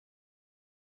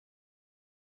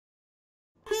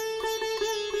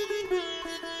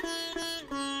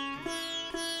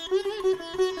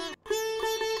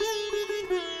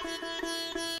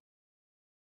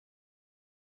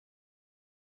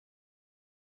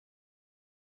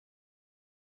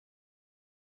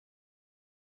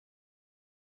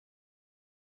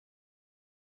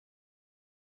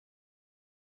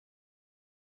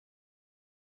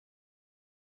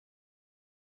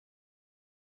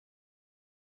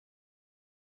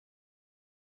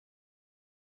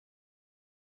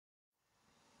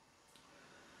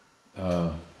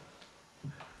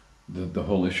the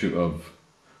whole issue of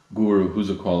guru, who's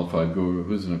a qualified guru,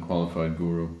 who's an unqualified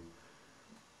guru.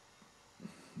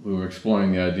 We were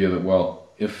exploring the idea that, well,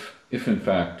 if in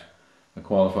fact a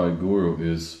qualified guru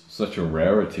is such a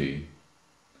rarity,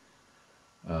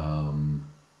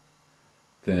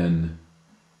 then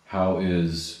how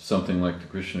is something like the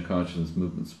Krishna consciousness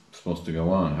movement supposed to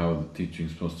go on? How are the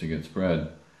teachings supposed to get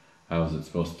spread? How is it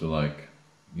supposed to, like,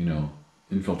 you know,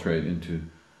 infiltrate into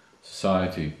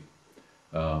society?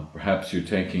 Perhaps you're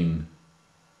taking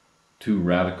too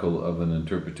radical of an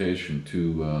interpretation,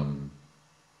 too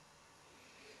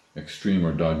extreme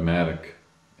or dogmatic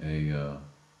an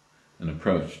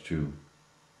approach to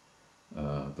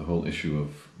the whole issue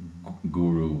of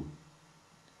guru,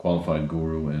 qualified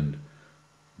guru, and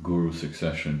guru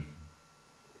succession.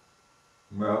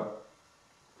 Well,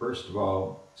 first of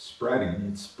all, spreading,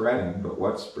 it's spreading, but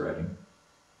what's spreading?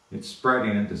 It's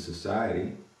spreading into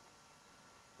society,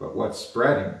 but what's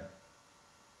spreading?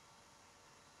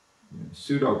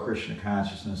 Pseudo-Krishna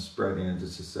consciousness spreading into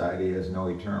society has no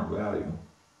eternal value.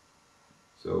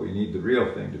 So we need the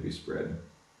real thing to be spreading.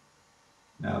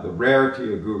 Now, the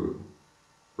rarity of guru.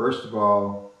 First of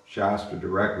all, Shastra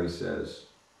directly says,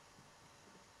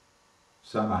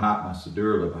 Samahatma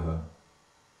Sudurlabhaha.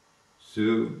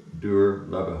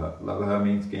 Sudurlabhaha. Labhaha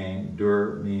means gain.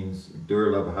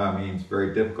 Durlabhaha means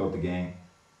very difficult to gain.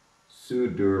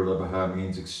 Sudurlabhaha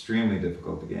means extremely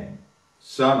difficult to gain.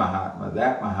 Samahatma,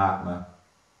 that Mahatma,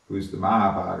 who's the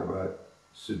Mahabhagavat,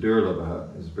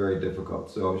 Sudurlabhaha, is very difficult.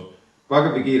 So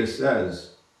Bhagavad Gita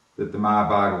says that the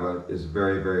Mahabhagavat is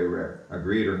very, very rare.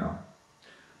 Agreed or no?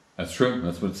 That's true.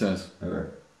 That's what it says. All right.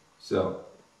 So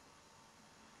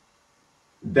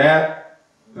that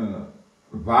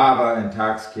Vava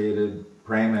intoxicated,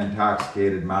 Prema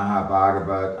intoxicated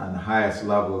Mahabhagavat on the highest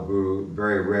level of guru,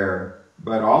 very rare.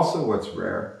 But also what's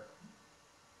rare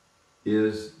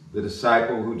is the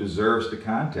disciple who deserves to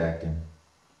contact him.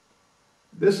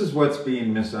 This is what's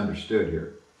being misunderstood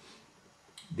here.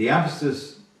 The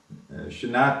emphasis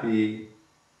should not be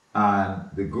on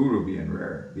the guru being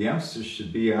rare. The emphasis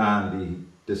should be on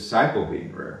the disciple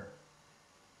being rare.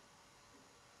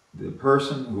 The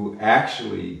person who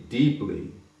actually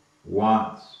deeply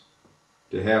wants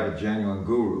to have a genuine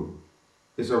guru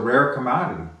is a rare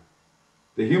commodity.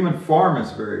 The human form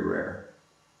is very rare.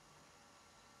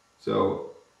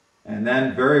 So, and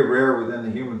then very rare within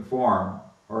the human form,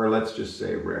 or let's just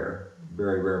say rare.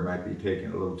 Very rare might be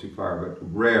taken a little too far, but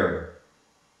rare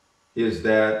is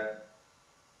that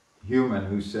human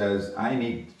who says, I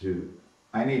need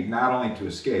not only to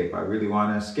escape, I really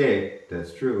want to escape,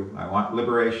 that's true, I want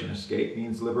liberation. Escape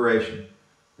means liberation.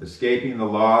 Escaping the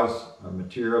laws of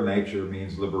material nature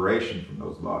means liberation from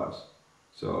those laws.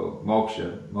 So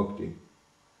moksha, mukti.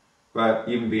 But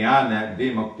even beyond that,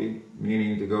 vimukti,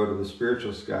 meaning to go to the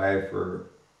spiritual sky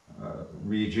for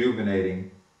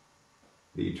rejuvenating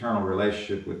the eternal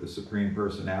relationship with the Supreme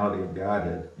Personality of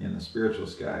Godhead in the spiritual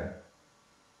sky.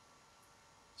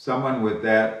 Someone with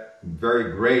that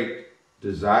very great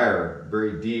desire,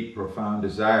 very deep, profound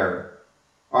desire,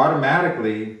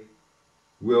 automatically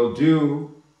will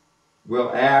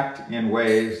act in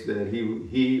ways that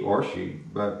he or she,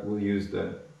 but we'll use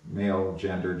the male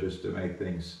gender just to make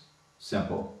things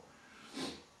simple.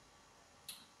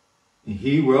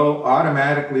 He will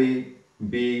automatically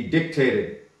be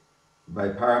dictated by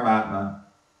Paramatma,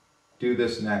 do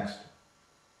this next,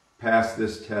 pass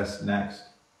this test next,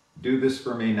 do this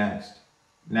for me next,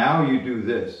 now you do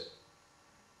this.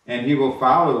 And he will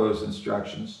follow those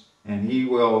instructions, and he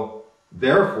will,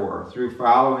 therefore, through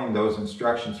following those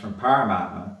instructions from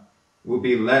Paramatma, will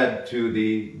be led to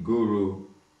the guru,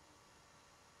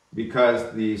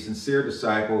 because the sincere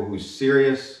disciple who's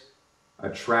serious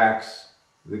attracts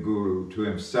the guru to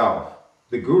himself.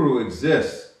 The guru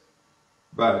exists,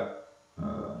 but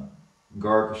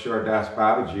Gaurkishore Das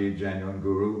Babaji, genuine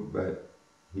guru, but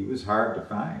he was hard to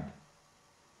find.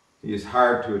 He is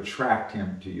hard to attract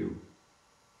him to you.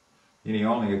 And he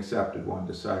only accepted one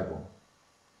disciple.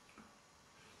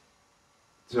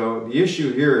 So the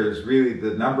issue here is really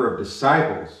the number of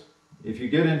disciples. If you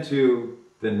get into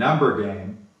the number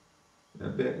game,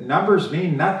 numbers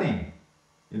mean nothing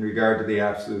in regard to the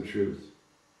absolute truth.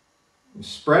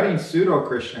 Spreading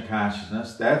pseudo-Krishna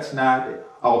consciousness, that's not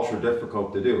ultra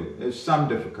difficult to do. There's some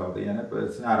difficulty in it, but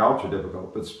it's not ultra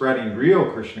difficult. But spreading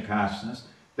real Krishna consciousness,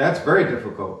 that's very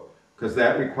difficult, because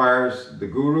that requires the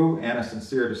guru and a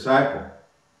sincere disciple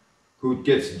who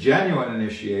gets genuine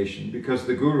initiation because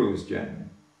the guru is genuine.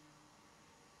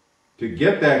 To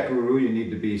get that guru, you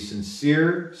need to be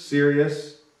sincere,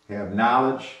 serious, have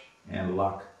knowledge, and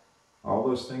luck. All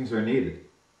those things are needed.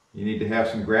 You need to have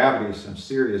some gravity, some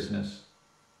seriousness.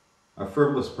 A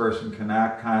frivolous person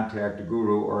cannot contact a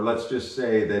guru, or let's just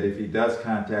say that if he does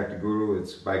contact a guru,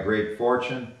 it's by great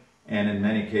fortune, and in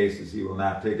many cases he will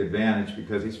not take advantage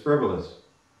because he's frivolous.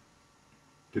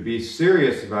 To be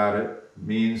serious about it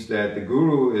means that the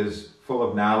guru is full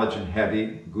of knowledge and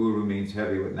heavy. Guru means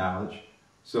heavy with knowledge.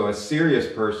 So a serious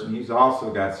person, he's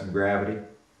also got some gravity.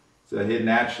 So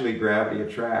naturally gravity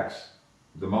attracts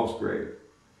the most grave.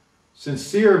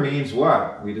 Sincere means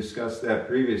what? We discussed that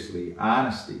previously.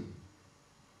 Honesty.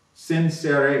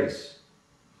 Sinceres.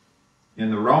 In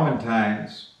the Roman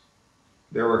times,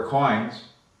 there were coins,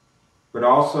 but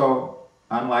also,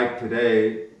 unlike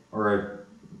today, or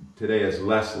today is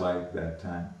less like that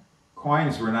time,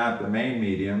 coins were not the main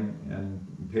medium,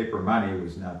 and paper money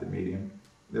was not the medium.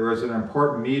 There was an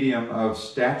important medium of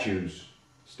statues.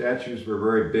 Statues were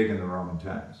very big in the Roman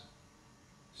times.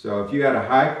 So if you had a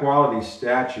high quality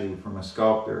statue from a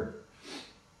sculptor,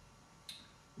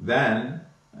 then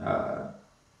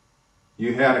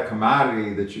you had a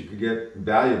commodity that you could get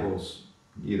valuables,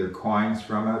 either coins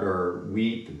from it or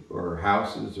wheat or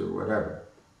houses or whatever.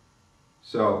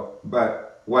 So,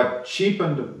 but what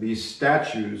cheapened these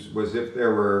statues was if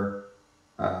there were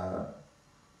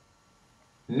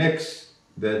nicks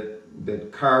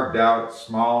that carved out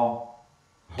small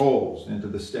holes into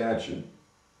the statue.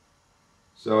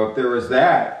 So if there was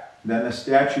that, then the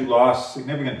statue lost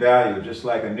significant value, just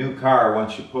like a new car.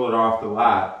 Once you pull it off the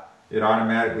lot, it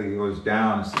automatically goes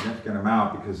down a significant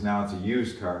amount because now it's a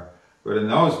used car. But in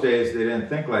those days, they didn't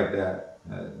think like that.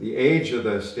 The age of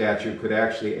the statue could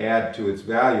actually add to its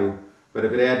value, but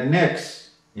if it had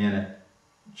nicks in it,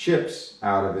 chips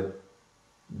out of it,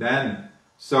 then,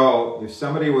 so if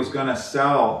somebody was going to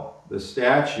sell the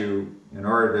statue in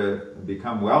order to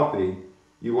become wealthy,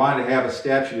 you wanted to have a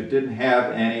statue that didn't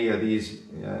have any of these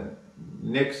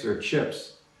nicks or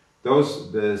chips.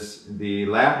 The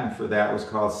Latin for that was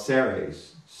called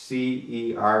ceres,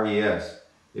 C-E-R-E-S.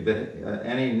 If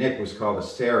any nick was called a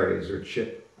ceres, or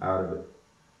chip out of it.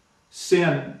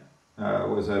 Sin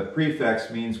was a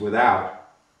prefix, means without.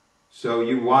 So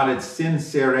you wanted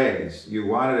sinceres. You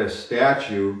wanted a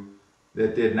statue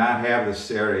that did not have the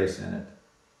ceres in it.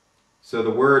 So the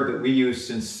word that we use,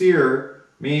 sincere,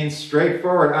 means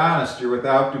straightforward, honest. You're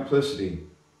without duplicity.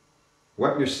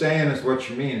 What you're saying is what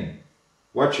you're meaning.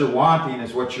 What you're wanting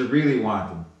is what you're really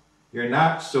wanting. You're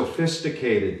not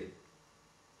sophisticated.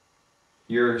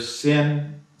 You're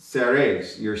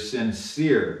sinceres. You're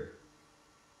sincere.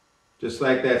 Just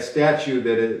like that statue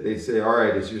that they say, all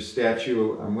right, is your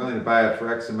statue, I'm willing to buy it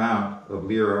for X amount of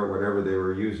lira, or whatever they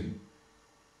were using.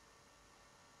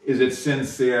 Is it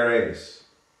sinceres?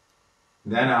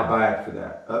 Then I'll buy it for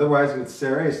that. Otherwise, if it's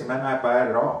ceres, I might not buy it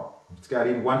at all. It's got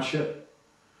even one chip.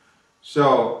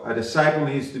 So a disciple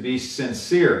needs to be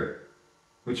sincere,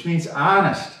 which means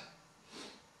honest.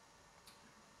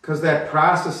 Because that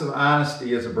process of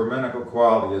honesty is a Brahminical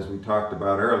quality, as we talked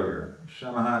about earlier.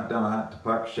 Shamahat damahat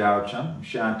tapak shaucham,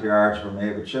 shanti arj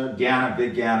brahmevacha, jnana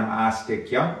vijnanam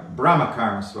astikyam, brahma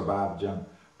karma svabhavajam.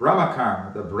 Brahma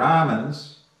karma, the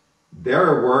Brahmins,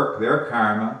 their work, their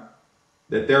karma,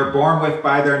 that they're born with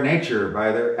by their nature,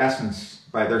 by their essence,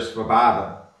 by their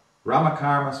svabhava. Brahma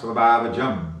karma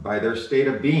svabhavajam, by their state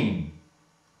of being,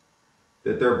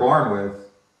 that they're born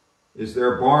with, is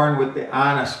they're born with the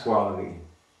honest quality.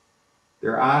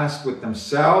 They're honest with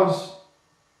themselves,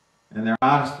 and they're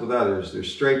honest with others. They're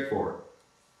straightforward.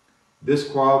 This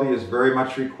quality is very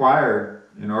much required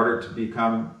in order to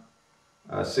become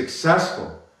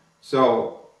successful.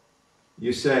 So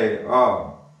you say,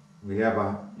 oh, we have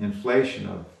an inflation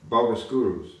of bogus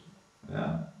gurus.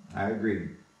 Yeah, I agree.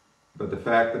 But the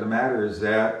fact of the matter is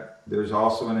that there's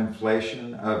also an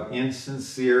inflation of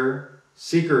insincere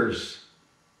seekers,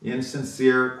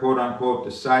 insincere, quote-unquote,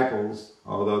 disciples,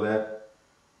 although that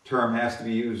term has to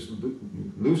be used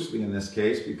loosely in this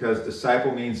case because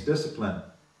disciple means discipline.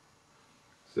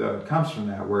 So it comes from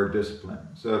that word discipline.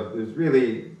 So if there's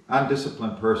really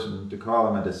undisciplined person, to call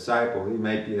him a disciple, he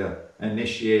may be an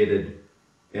initiated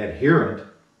adherent.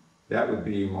 That would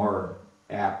be more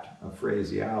apt a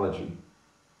phraseology.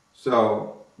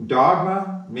 So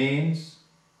dogma means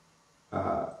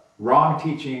wrong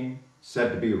teaching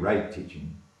said to be right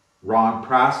teaching. Wrong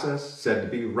process said to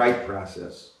be right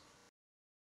process.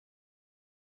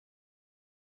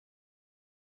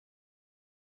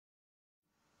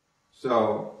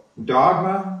 So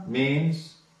dogma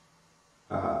means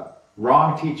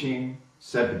wrong teaching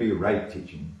said to be right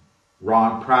teaching.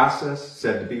 Wrong process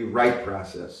said to be right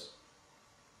process.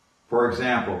 For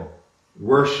example,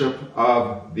 worship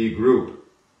of the group,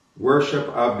 worship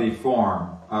of the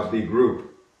form of the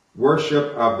group,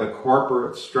 worship of the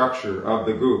corporate structure of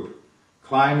the group,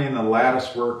 climbing the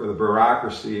lattice work of the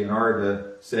bureaucracy in order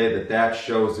to say that that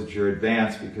shows that you're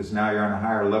advanced because now you're on a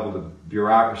higher level of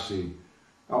bureaucracy.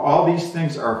 All these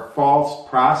things are false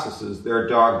processes. They're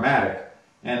dogmatic,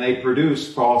 and they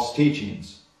produce false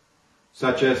teachings,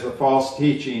 such as the false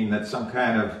teaching that some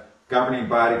kind of governing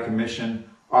body commission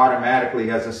automatically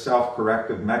has a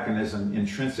self-corrective mechanism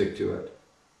intrinsic to it,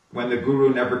 when the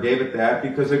guru never gave it that,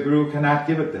 because a guru cannot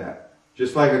give it that.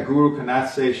 Just like a guru cannot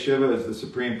say Shiva is the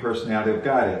Supreme Personality of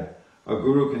Godhead, a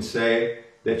guru can say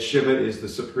that Shiva is the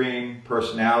Supreme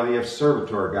Personality of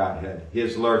Servitor Godhead,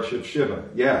 His Lordship Shiva.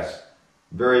 Yes,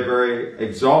 very, very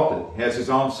exalted, has his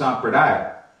own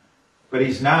sampradaya, but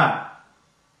he's not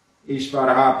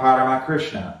Ishvaraha Parama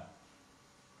Krishna.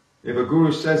 If a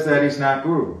guru says that, he's not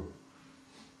guru.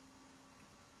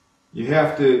 You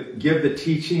have to give the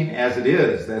teaching as it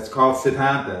is. That's called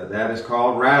siddhanta. That is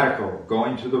called radical,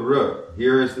 going to the root.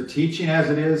 Here is the teaching as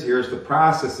it is. Here's the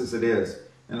process as it is.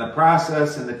 And the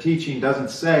process and the teaching doesn't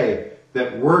say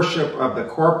that worship of the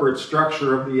corporate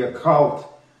structure of the occult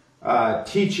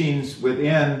teachings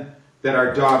within that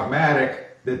are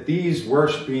dogmatic, that these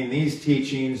worshiping, these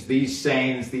teachings, these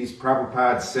sayings, these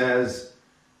Prabhupada says,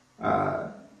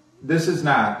 this is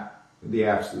not the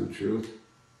absolute truth.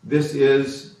 This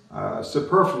is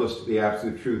superfluous to the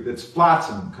absolute truth. It's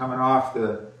flotsam coming off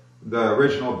the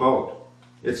original boat.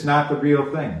 It's not the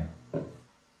real thing.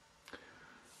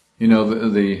 You know,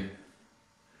 the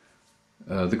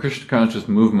Krishna conscious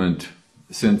movement,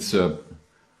 since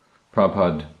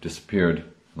Prabhupada disappeared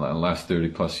the last 30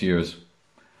 plus years,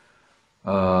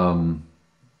 there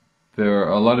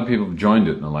are a lot of people who've joined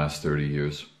it in the last 30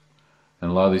 years. And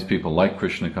a lot of these people like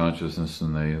Krishna consciousness,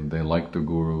 and they like the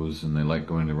gurus, and they like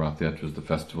going to Rath Yatras, the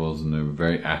festivals, and they're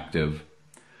very active.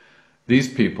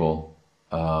 These people,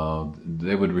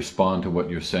 they would respond to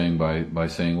what you're saying by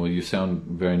saying, well, you sound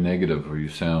very negative, or you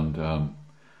sound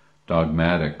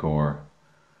dogmatic, or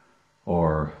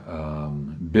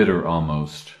bitter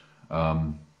almost.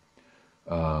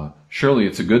 Surely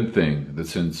it's a good thing that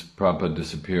since Prabhupada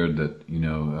disappeared, that, you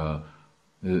know,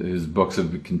 his books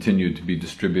have continued to be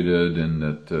distributed, and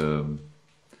that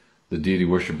the deity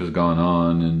worship has gone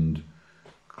on, and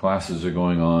classes are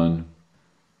going on.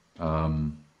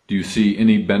 Do you see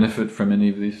any benefit from any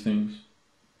of these things?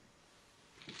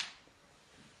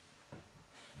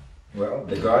 Well,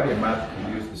 the Gaudiya Math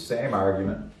could use the same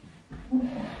argument,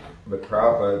 but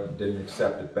Prabhupada didn't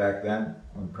accept it back then.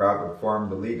 When Prabhupada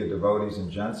formed the League of Devotees in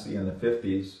Jhansi in the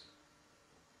 50s,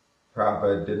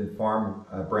 Prabhupada didn't form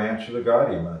a branch of the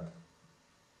Gaudiya Math.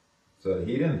 So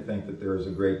he didn't think that there was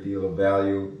a great deal of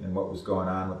value in what was going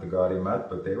on with the Gaudiya Math,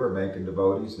 but they were making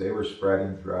devotees, they were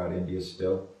spreading throughout India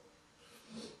still.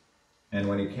 And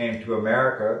when he came to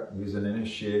America, he was an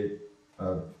initiate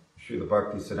of Srila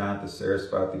Bhaktisiddhanta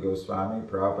Saraswati Goswami.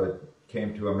 Prabhupada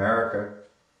came to America.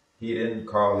 He didn't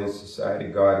call his society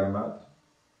Gaudiya Math.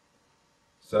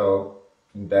 So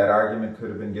that argument could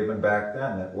have been given back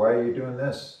then, that why are you doing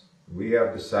this? We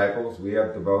have disciples, we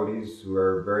have devotees who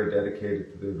are very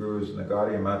dedicated to the gurus and the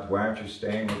Gaudiya Math. Why aren't you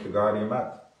staying with the Gaudiya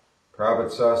Math? Prabhupada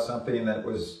saw something that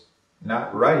was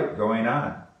not right going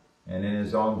on. And in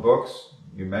his own books,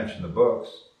 you mentioned the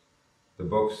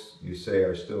books you say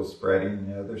are still spreading.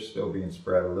 Yeah, they're still being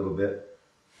spread a little bit.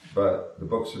 But the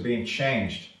books are being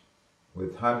changed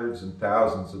with hundreds and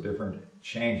thousands of different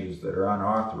changes that are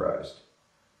unauthorized.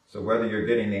 So whether you're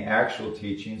getting the actual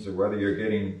teachings or whether you're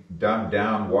getting dumbed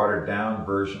down, watered down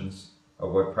versions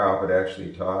of what Prabhupada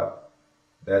actually taught,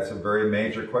 that's a very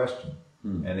major question.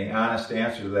 And the honest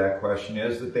answer to that question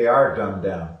is that they are dumbed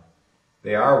down.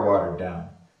 They are watered down.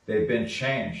 They've been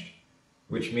changed,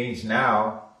 which means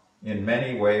now, in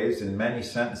many ways, in many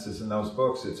sentences in those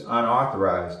books, it's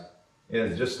unauthorized.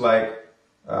 It's just like,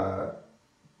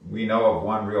 we know of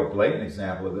one real blatant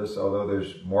example of this, although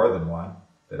there's more than one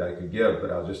that I could give,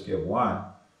 but I'll just give one.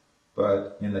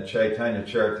 But in the Chaitanya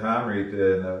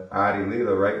Charitamrita, in the Adi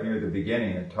Lila, right near the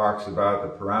beginning, it talks about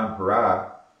the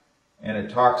Parampara, and it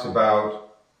talks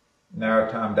about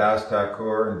Narottam Das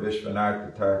Thakur and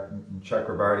Vishwanath and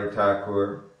Chakravarti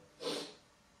Thakur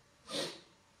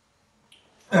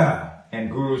and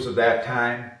gurus of that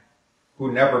time who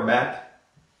never met,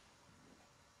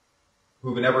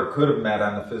 who never could have met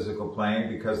on the physical plane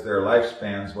because their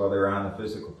lifespans while they were on the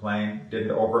physical plane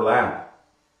didn't overlap.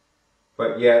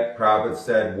 But yet, Prabhupada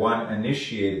said one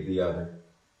initiated the other.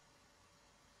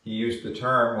 He used the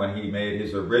term when he made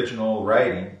his original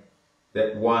writing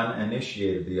that one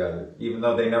initiated the other, even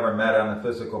though they never met on the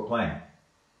physical plane.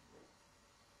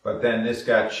 But then this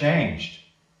got changed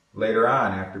later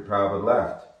on after Prabhupada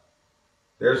left.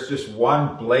 There's just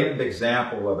one blatant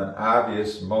example of an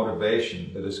obvious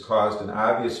motivation that has caused an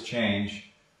obvious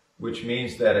change, which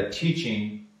means that a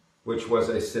teaching, which was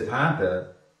a siddhanta,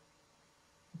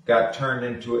 got turned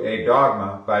into a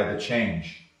dogma by the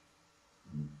change.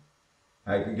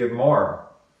 I could give more,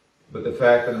 but the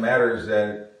fact of the matter is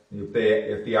that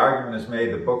if the argument is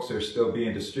made, the books are still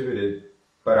being distributed,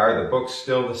 but are the books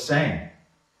still the same?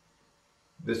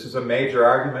 This is a major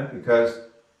argument because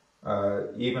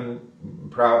even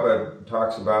Prabhupada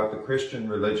talks about the Christian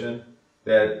religion,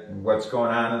 that what's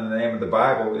going on in the name of the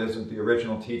Bible isn't the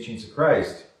original teachings of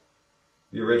Christ.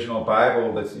 The original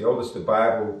Bible, that's the oldest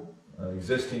Bible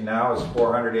existing now, is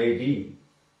 400 AD,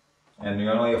 and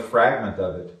only a fragment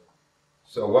of it.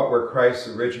 So what were Christ's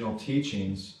original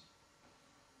teachings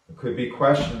could be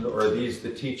questioned, or are these the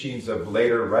teachings of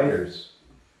later writers?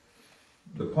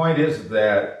 The point is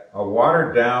that a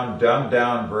watered-down,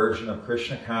 dumbed-down version of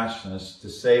Krishna consciousness, to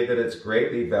say that it's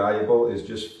greatly valuable, is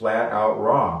just flat-out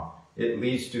wrong. It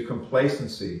leads to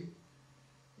complacency.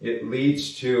 It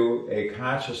leads to a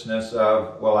consciousness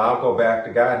of, well, I'll go back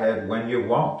to Godhead when you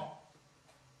won't.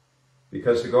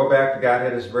 Because to go back to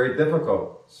Godhead is very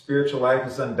difficult. Spiritual life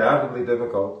is undoubtedly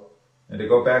difficult, and to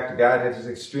go back to Godhead is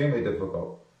extremely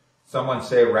difficult. Someone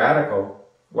say radical.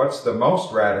 What's the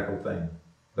most radical thing?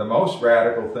 The most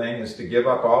radical thing is to give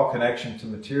up all connection to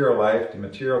material life, to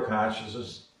material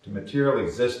consciousness, to material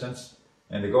existence,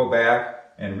 and to go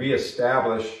back and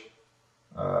reestablish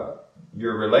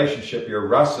your relationship, your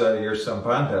rasa, your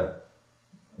sambandha,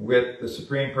 with the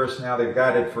Supreme Personality of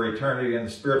Godhead for eternity in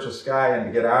the spiritual sky, and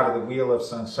to get out of the wheel of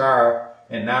samsara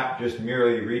and not just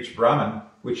merely reach Brahman,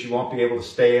 which you won't be able to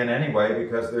stay in anyway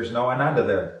because there's no Ananda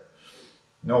there.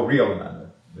 No real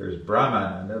Ananda. There's Brahma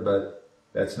Ananda, but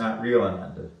that's not real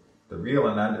Ananda. The real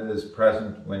Ananda is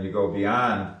present when you go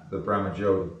beyond the Brahma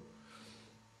Jyoti.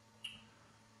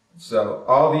 So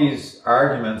all these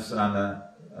arguments on the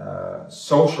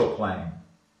social plane,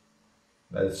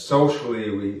 that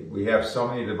socially we have so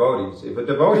many devotees. If a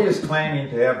devotee is claiming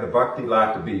to have the Bhakti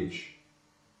Lata Beach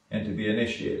and to be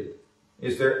initiated,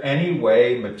 is there any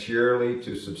way materially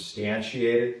to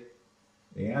substantiate it?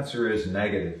 The answer is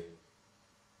negative.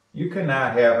 You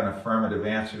cannot have an affirmative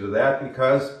answer to that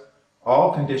because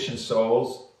all conditioned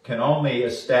souls can only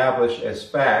establish as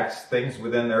facts things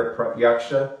within their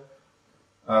yaksha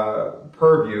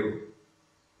purview,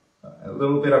 a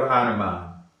little bit of Hanuman.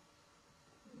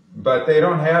 But they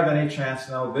don't have any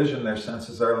transcendental vision. Their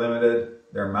senses are limited,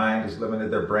 their mind is limited,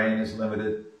 their brain is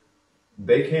limited.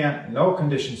 They can't, no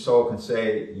conditioned soul can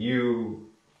say, you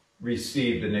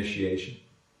received initiation.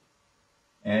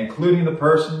 And including the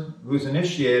person who's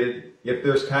initiated, if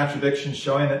there's contradictions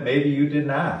showing that maybe you did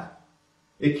not.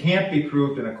 It can't be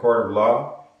proved in a court of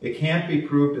law. It can't be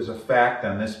proved as a fact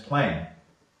on this plane.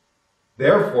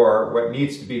 Therefore, what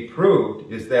needs to be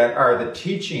proved is that are the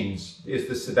teachings, is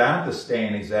the Siddhanta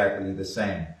staying exactly the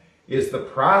same? Is the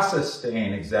process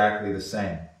staying exactly the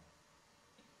same?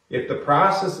 If the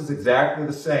process is exactly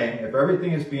the same, if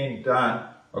everything is being done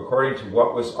according to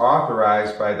what was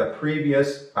authorized by the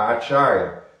previous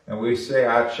acharya, and we say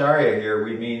acharya here,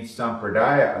 we mean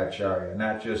sampradaya acharya,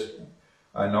 not just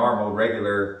a normal,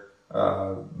 regular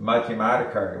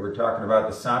madhyamadacharya. We're talking about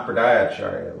the sampradaya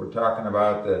acharya. We're talking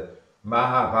about the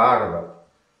Mahabhagavad.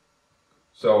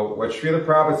 So what Srila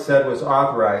Prabhupada said was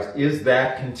authorized. Is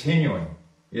that continuing?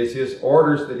 Is his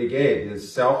orders that he gave,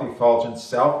 his self-effulgent,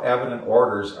 self-evident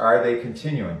orders, are they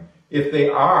continuing? If they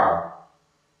are,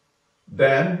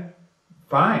 then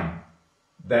fine.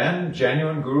 Then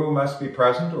genuine guru must be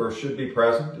present or should be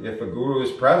present. If a guru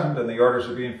is present and the orders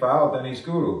are being followed, then he's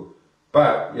guru.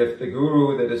 But if the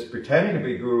guru that is pretending to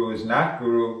be guru is not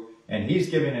guru and he's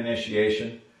giving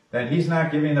initiation, then he's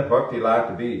not giving the Bhakti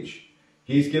Lata Beach.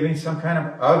 He's giving some kind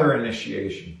of other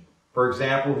initiation. For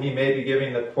example, he may be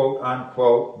giving the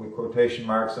quote-unquote, with quotation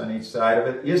marks on each side of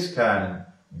it, ISKCON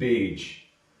Beach.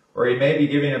 Or he may be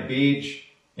giving a beach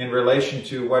in relation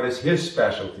to what is his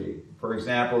specialty. For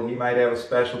example, he might have a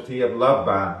specialty of love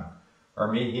bombing.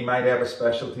 Or he might have a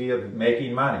specialty of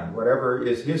making money. Whatever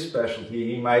is his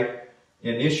specialty, he might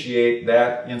initiate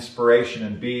that inspiration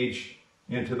and beach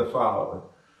into the follower.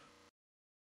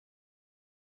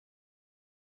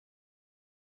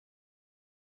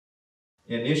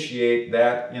 Initiate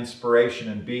that inspiration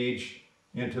and beach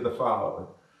into the follower.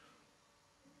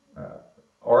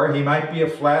 Or he might be a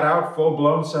flat-out,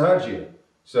 full-blown sahajya.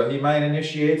 So he might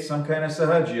initiate some kind of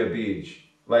sahajya beach,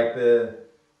 like the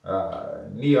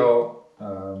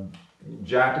Neo-Jata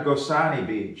Goswami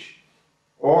beach,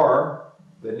 or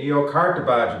the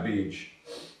Neo-Kartabhaja beach,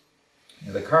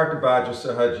 the Kartabhaja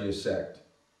Sahajya sect,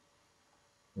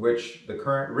 which the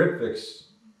current Ritviks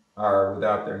are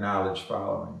without their knowledge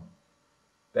following.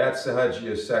 That's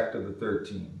Sahajiya sect of the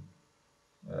 13.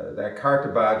 That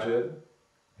Kartabhaja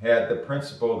had the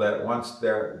principle that once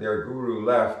their guru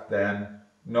left, then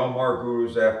no more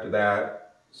gurus after that.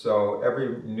 So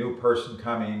every new person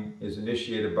coming is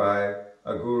initiated by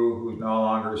a guru who no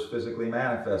longer is physically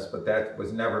manifest. But that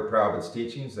was never Prabhupada's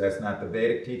teachings. That's not the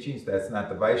Vedic teachings. That's not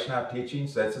the Vaishnava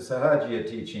teachings. That's a Sahajiya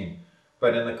teaching.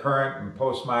 But in the current and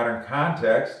postmodern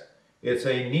context, it's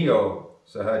a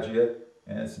neo-Sahajiya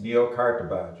and it's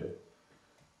neo-Kartabhaja.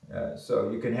 So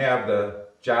you can have the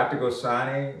Jata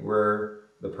Goswami where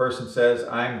the person says,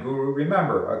 I'm Guru.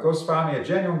 Remember, a Goswami, a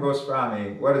genuine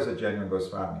Goswami, what is a genuine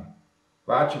Goswami?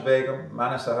 Vacha Vegam,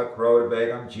 Manasaha Kroda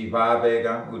Vegam, Jiva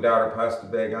Vegam, Udara Pasta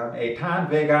Vegam, Etan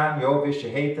Vegam,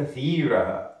 Yovishaheta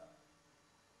Thiraha.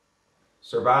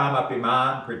 Sarvam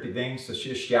Apimam Pritiving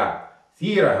Sashishya.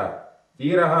 Thiraha.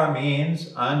 Thiraha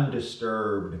means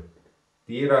undisturbed.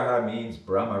 Thiraha means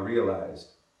Brahma realized.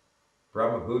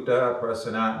 Brahma Bhuta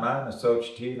Prasanatma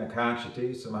Nasochati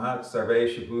Nakanshati Samahat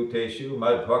Sarveshu Bhuteshu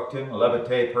Madbhaktim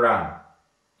Labate Param.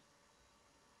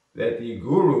 That the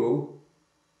Guru,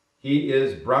 he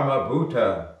is Brahma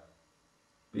Bhuta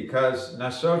because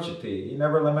Nasochati, he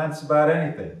never laments about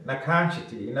anything.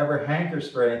 Nakanshati, he never hankers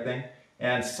for anything.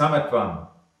 And Samatvam,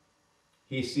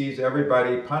 he sees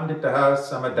everybody Panditaha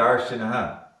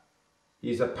Samadarshinaha.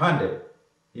 He's a Pandit.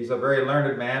 He's a very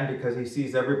learned man because he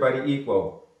sees everybody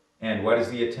equal. And what does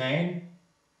he attain?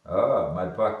 Oh,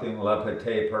 Madbhaktim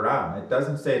Labhate Param. It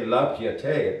doesn't say Labhyate.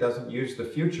 It doesn't use the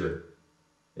future.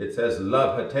 It says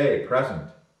Labhate, present.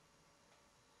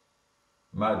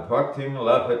 Madbhaktim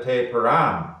Labhate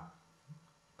Param.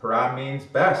 Param means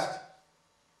best.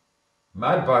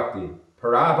 Madbhakti,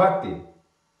 Parabhakti.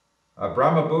 A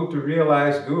Brahmabhuta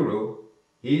realized guru,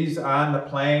 he's on the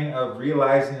plane of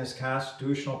realizing his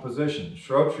constitutional position.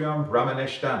 Shrotriam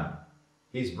Brahmanishtam.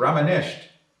 He's Brahmanisht.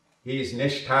 He's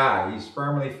nishtha. He's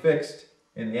firmly fixed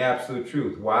in the absolute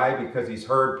truth. Why? Because he's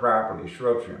heard properly.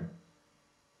 Shrotriam.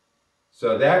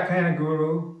 So that kind of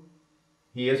guru,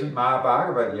 he isn't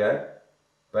Mahabhagavat yet,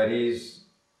 but he's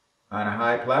on a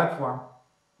high platform.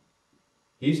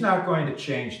 He's not going to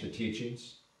change the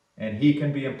teachings, and he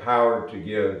can be empowered to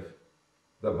give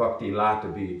the Bhakti Lata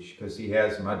Beach, because he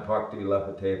has Mad Bhakti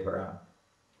Lapate Param.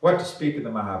 What to speak of the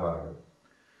Mahabharata?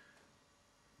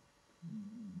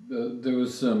 There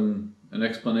was an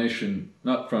explanation,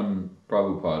 not from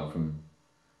Prabhupada,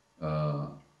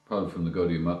 probably from the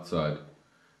Gaudiya Mat side,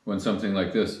 when something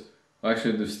like this.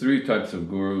 Actually, there's three types of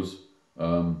gurus.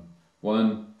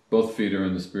 One, both feet are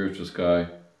in the spiritual sky.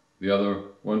 The other,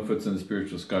 one foot's in the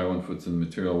spiritual sky, one foot's in the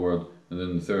material world. And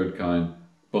then the third kind,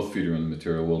 both feet are in the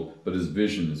material world, but his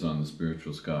vision is on the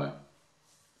spiritual sky.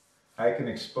 I can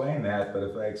explain that, but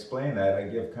if I explain that, I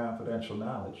give confidential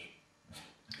knowledge.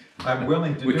 I'm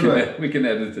willing to do it. We can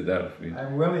edit it out.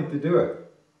 I'm willing to do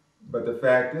it. But the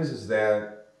fact is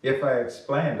that if I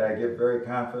explain it, I give very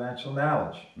confidential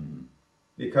knowledge. Mm-hmm.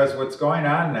 Because what's going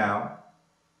on now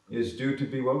is due to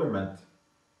bewilderment.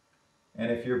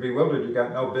 And if you're bewildered, you've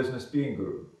got no business being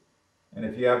guru. And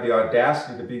if you have the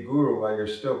audacity to be guru while you're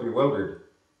still bewildered,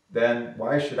 then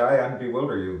why should I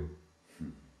unbewilder you?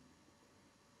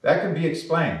 That can be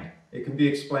explained. It can be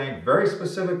explained very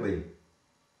specifically.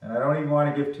 And I don't even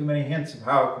want to give too many hints of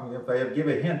how. If I give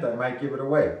a hint, I might give it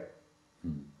away.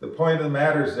 The point of the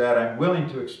matter is that I'm willing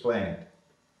to explain it.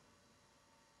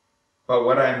 But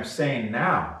what I'm saying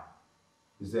now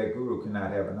is that guru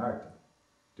cannot have an artha.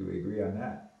 Do we agree on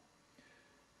that?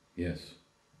 Yes.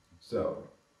 So,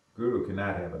 guru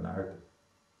cannot have an artha.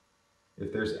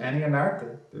 If there's any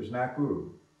anartha, there's not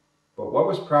guru. But what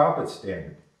was Prabhupada's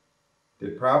standard?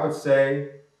 Did Prabhupada say,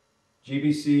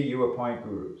 GBC, you appoint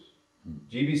gurus?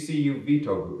 GBC, you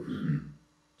veto gurus?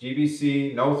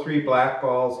 GBC, no 3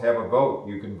 blackballs, have a vote,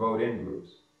 you can vote in gurus.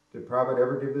 Did Prabhupada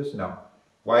ever give this? No.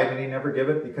 Why did he never give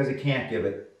it? Because he can't give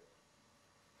it.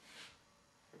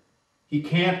 He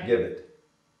can't give it.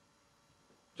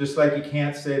 Just like he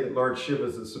can't say that Lord Shiva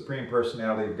is the Supreme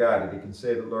Personality of Godhead, he can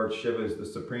say that Lord Shiva is the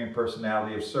Supreme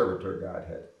Personality of Servitor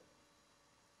Godhead.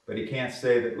 But he can't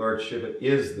say that Lord Shiva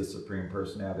is the Supreme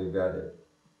Personality of Godhead.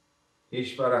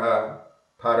 Ishvaraha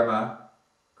Parama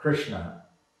Krishna.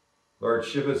 Lord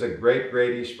Shiva is a great,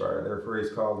 great Ishvara, therefore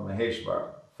he's called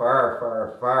Maheshvara. Far,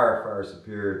 far, far, far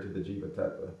superior to the Jiva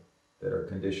Tattva that are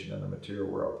conditioned in the material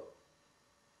world.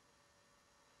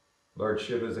 Lord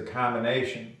Shiva is a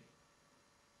combination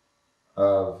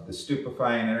of the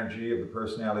stupefying energy of the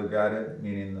personality of Godhead,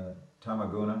 meaning the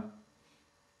Tamaguna.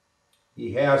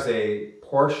 He has a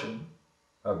portion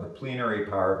of the plenary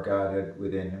power of Godhead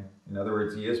within him. In other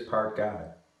words, he is part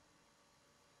God.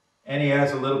 And he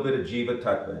has a little bit of Jiva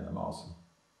Tattva in him also.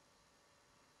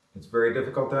 It's very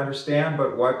difficult to understand,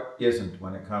 but what isn't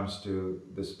when it comes to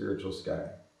the spiritual sky?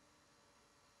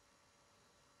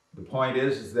 The point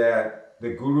is that the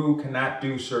guru cannot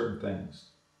do certain things.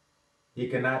 He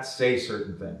cannot say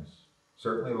certain things.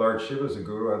 Certainly Lord Shiva is a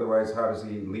guru, otherwise how does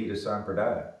he lead a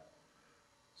sampradaya?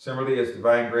 Similarly, as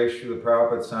Divine Grace Srila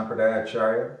Prabhupada Sampradaya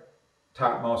Acharya,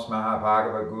 topmost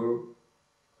Mahabhagava Guru,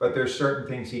 but there's certain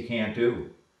things he can't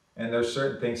do, and there's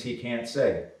certain things he can't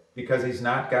say, because he's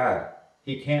not God.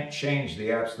 He can't change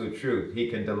the absolute truth. He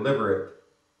can deliver it,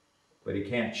 but he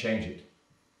can't change it.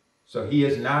 So he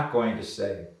is not going to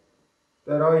say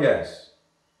that, oh yes,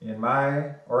 in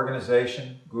my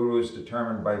organization, Guru is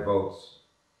determined by votes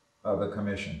of a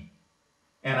commission.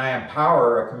 And I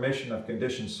empower a commission of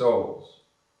conditioned souls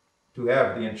to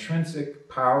have the intrinsic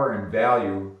power and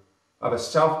value of a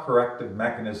self-corrective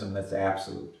mechanism that's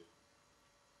absolute.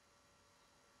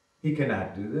 He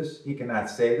cannot do this. He cannot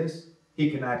say this. He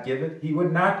cannot give it. He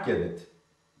would not give it.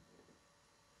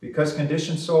 Because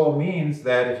conditioned soul means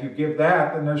that if you give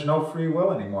that, then there's no free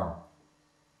will anymore.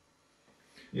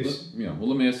 Well,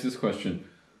 let me ask this question.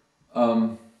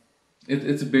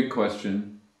 It's a big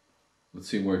question. Let's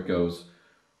see where it goes.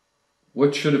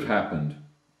 What should have happened?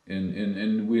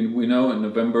 We know in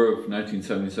November of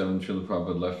 1977, Srila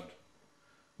Prabhupada left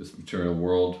this material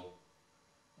world.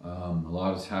 A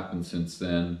lot has happened since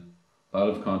then. A lot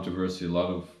of controversy, a lot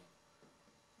of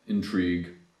intrigue.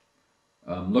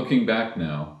 Looking back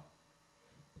now,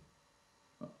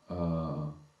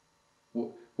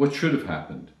 what should have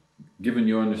happened, given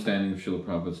your understanding of Srila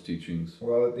Prabhupada's teachings?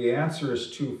 Well, the answer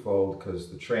is twofold, because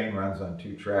the train runs on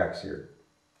two tracks here.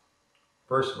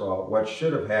 First of all, what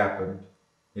should have happened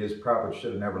is Prabhupada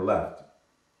should have never left.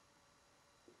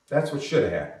 That's what should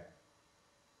have happened.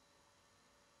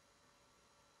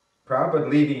 Prabhupada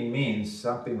leaving means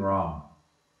something wrong.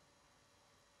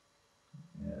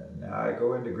 Now I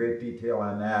go into great detail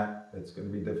on that. It's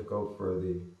going to be difficult for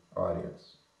the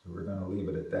audience. So we're going to leave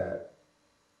it at that.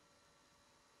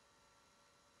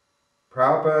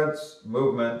 Prabhupada's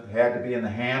movement had to be in the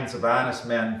hands of honest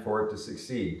men for it to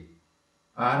succeed.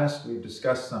 Honest, we've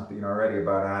discussed something already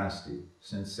about honesty.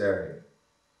 Sincere,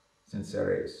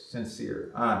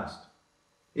 honest.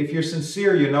 If you're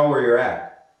sincere, you know where you're at.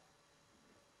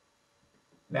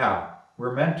 Now,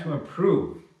 we're meant to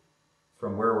improve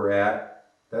from where we're at.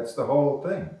 That's the whole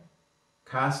thing.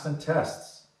 Constant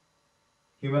tests.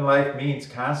 Human life means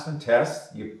constant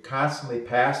tests. You constantly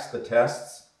pass the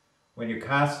tests. When you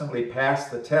constantly pass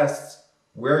the tests,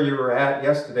 where you were at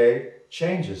yesterday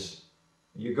changes.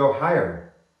 You go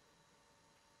higher.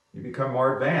 You become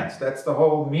more advanced. That's the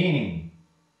whole meaning.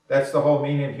 That's the whole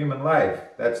meaning of human life.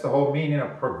 That's the whole meaning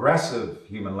of progressive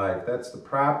human life. That's the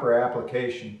proper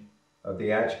application of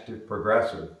the adjective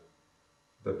progressive.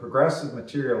 The progressive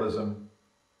materialism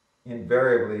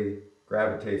invariably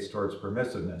gravitates towards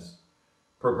permissiveness.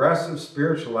 Progressive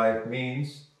spiritual life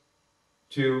means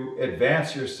to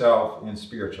advance yourself in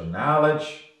spiritual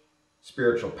knowledge,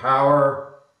 spiritual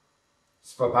power.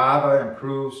 Svabhava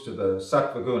improves to the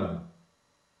sattva guna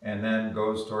and then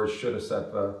goes towards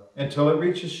shuddha-sattva until it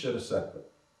reaches shuddha-sattva.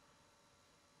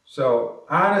 So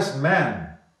honest men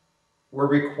were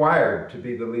required to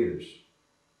be the leaders.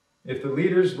 If the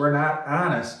leaders were not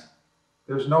honest,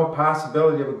 there's no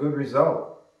possibility of a good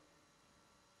result.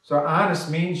 So honest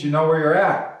means you know where you're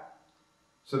at.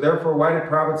 So therefore, why did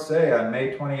Prabhupada say on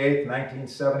May 28,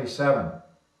 1977,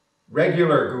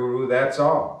 regular guru, that's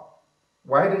all?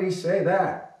 Why did he say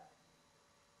that?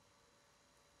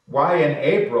 Why in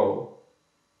April,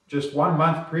 just 1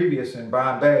 month previous in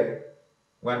Bombay,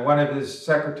 when one of his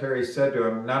secretaries said to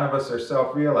him, none of us are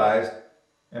self-realized,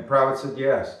 and Prabhupada said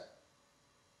yes.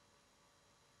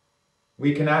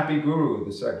 We cannot be guru,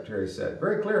 the secretary said,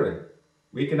 very clearly.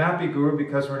 We cannot be guru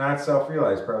because we're not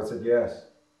self-realized. Prabhupada said yes.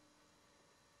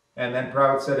 And then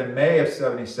Prabhupada said in May of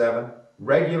 77,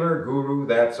 regular guru,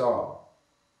 that's all.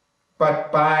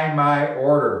 But by my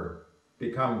order,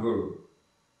 become guru.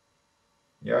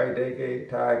 Yai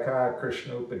Taika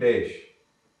Krishna Upadesh.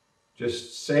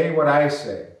 Just say what I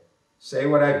say. Say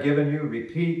what I've given you,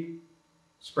 repeat,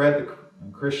 spread the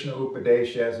Krishna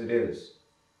Upadesh as it is.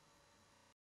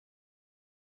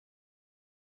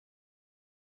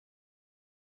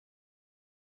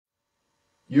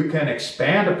 You can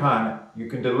expand upon it. You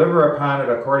can deliver upon it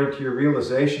according to your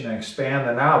realization and expand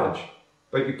the knowledge.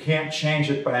 But you can't change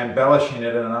it by embellishing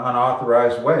it in an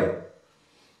unauthorized way.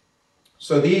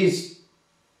 So these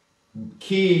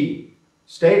key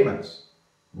statements,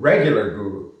 regular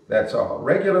guru, that's all.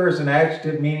 Regular is an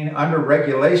adjective meaning under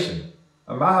regulation.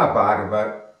 A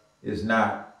Mahabhagavat is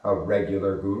not a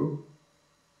regular guru.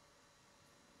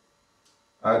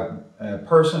 a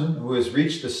person who has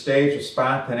reached the stage of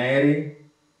spontaneity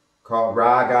called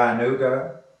Raga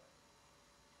Anuga,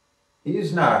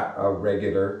 he's not a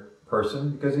regular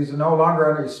person because he's no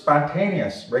longer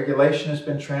spontaneous. Regulation has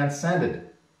been transcended.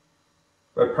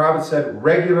 But Prabhupada said,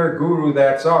 regular guru,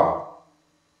 that's all.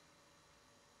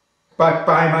 But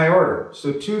by my order.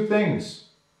 So two things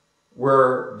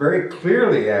were very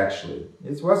clearly, actually,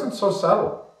 it wasn't so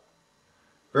subtle,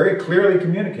 very clearly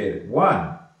communicated.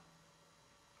 One,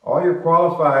 all you're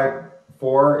qualified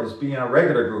for is being a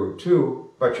regular guru.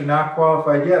 Two, but you're not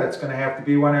qualified yet. It's going to have to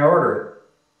be when I order it.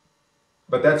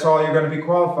 But that's all you're going to be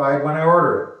qualified when I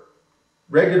order it.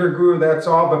 Regular guru, that's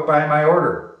all, but by my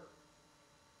order.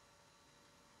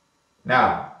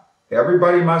 Now,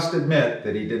 everybody must admit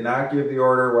that he did not give the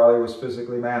order while he was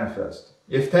physically manifest.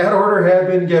 If that order had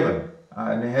been given,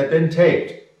 and had been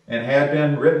taped, and had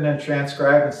been written and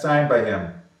transcribed and signed by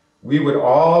him, we would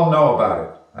all know about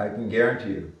it. I can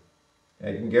guarantee you.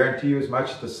 I can guarantee you as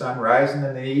much as the sun rising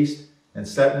in the east and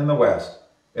setting in the west.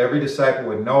 Every disciple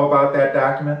would know about that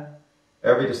document.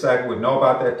 Every disciple would know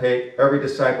about that tape. Every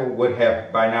disciple would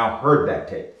have by now heard that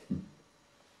tape.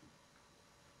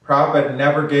 Prabhupada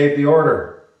never gave the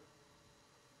order.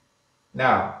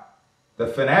 Now, the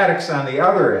fanatics on the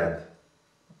other end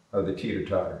of the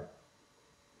teeter-totter,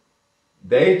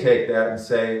 they take that and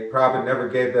say, Prabhupada never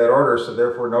gave that order, so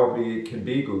therefore nobody can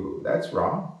be guru. That's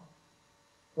wrong.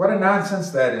 What a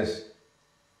nonsense that is.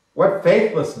 What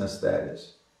faithlessness that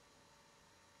is.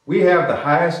 We have the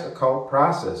highest occult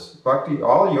process. Bhakti,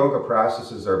 all yoga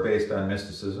processes are based on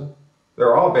mysticism.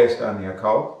 They're all based on the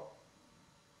occult.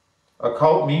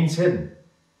 Occult means hidden.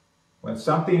 When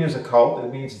something is occult,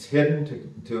 it means it's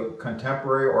hidden to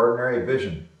contemporary, ordinary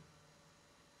vision.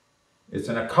 It's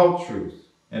an occult truth.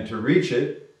 And to reach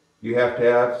it, you have to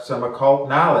have some occult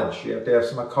knowledge. You have to have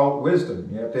some occult wisdom.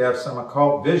 You have to have some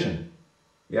occult vision.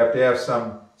 You have to have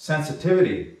some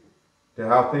sensitivity to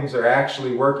how things are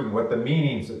actually working, what the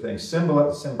meanings of things,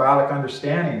 symbolic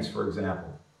understandings, for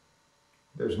example.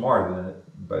 There's more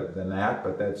than that,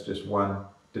 but that's just one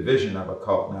division of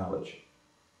occult knowledge.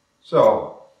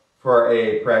 So, for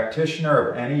a practitioner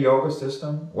of any yoga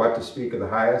system, what to speak of the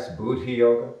highest, Buddhi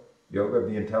yoga, yoga of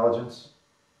the intelligence,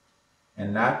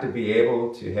 and not to be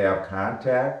able to have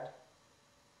contact,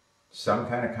 some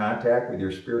kind of contact with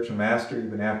your spiritual master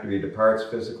even after he departs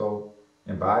physical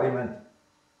embodiment.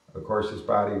 Of course, his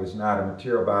body was not a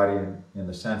material body in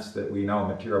the sense that we know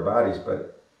material bodies,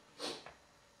 but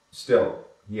still,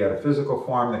 he had a physical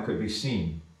form that could be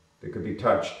seen, that could be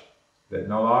touched, that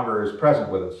no longer is present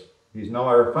with us. He's no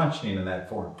longer functioning in that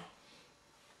form.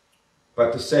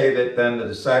 But to say that then the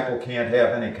disciple can't have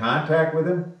any contact with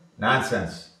him,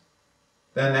 nonsense.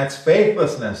 Then that's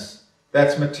faithlessness.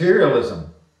 That's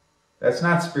materialism. That's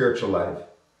not spiritual life.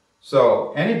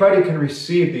 So anybody can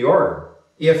receive the order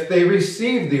if they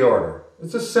receive the order.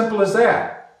 It's as simple as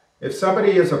that. If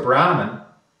somebody is a Brahmin,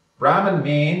 Brahmin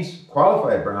means,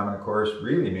 qualified Brahmin of course,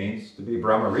 really means to be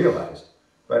Brahma realized.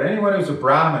 But anyone who's a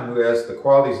Brahmin who has the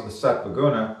qualities of the Sattva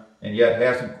Guna and yet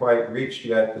hasn't quite reached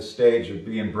yet the stage of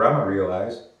being Brahma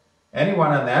realized,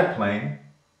 anyone on that plane,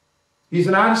 he's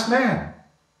an honest man.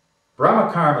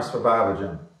 Brahma karma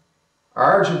svabhavajam.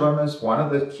 Arjavam is one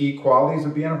of the key qualities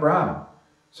of being a Brahmin.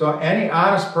 So any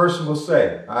honest person will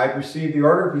say, I've received the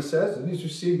order. If he says, then he's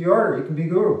received the order. He can be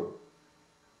guru.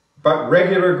 But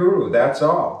regular guru, that's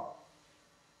all.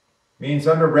 Means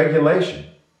under regulation.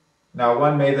 Now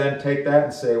one may then take that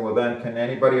and say, well then can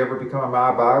anybody ever become a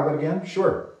Mahabhagavad again?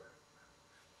 Sure.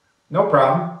 No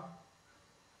problem.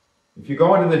 If you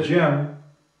go into the gym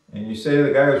and you say to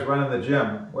the guy who's running the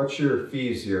gym, what's your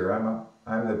fees here? I'm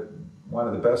one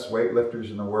of the best weightlifters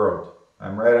in the world.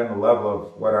 I'm right on the level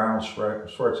of what Arnold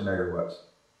Schwarzenegger was.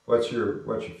 What's your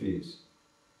fees?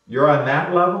 You're on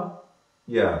that level?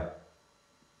 Yeah.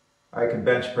 I can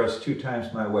bench press 2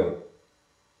 times my weight.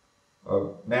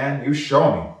 Oh, man, you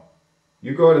show me.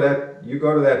 You go to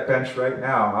that bench right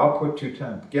now. I'll put 2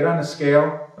 times. Get on the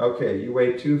scale. Okay, you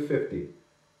weigh 250.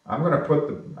 I'm gonna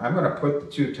put the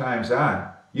 2 times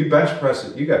on. You bench press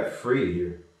it. You got free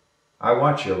here. I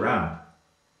want you around.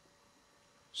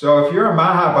 So if you're a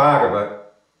Mahabhagavat,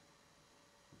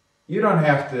 you don't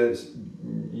have to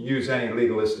use any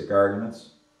legalistic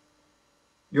arguments.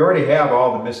 You already have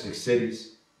all the mystic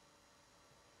cities.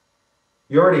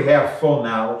 You already have full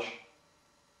knowledge.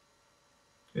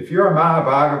 If you're a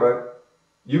Mahabhagavat,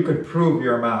 you can prove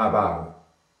you're a Mahabhagavat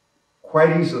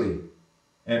quite easily.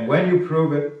 And when you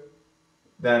prove it,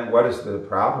 then what is the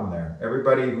problem there?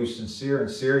 Everybody who's sincere and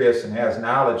serious and has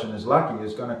knowledge and is lucky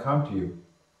is going to come to you.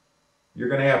 You're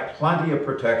going to have plenty of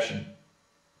protection.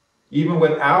 Even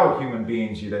without human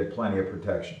beings, you'd have plenty of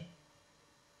protection.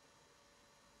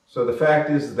 So the fact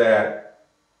is that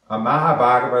a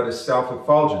Mahabhagavad is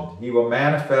self-effulgent. He will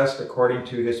manifest according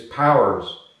to his powers.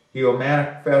 He will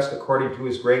manifest according to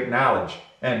his great knowledge.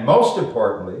 And most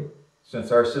importantly,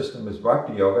 since our system is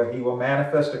Bhakti Yoga, he will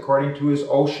manifest according to his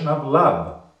ocean of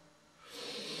love.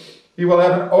 He will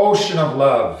have an ocean of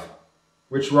love,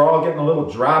 which we're all getting a little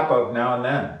drop of now and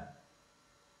then.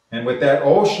 And with that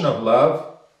ocean of love,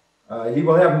 he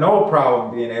will have no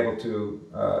problem being able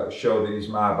to show that he's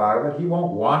Mahabhagavad. He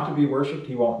won't want to be worshipped.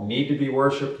 He won't need to be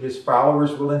worshipped. His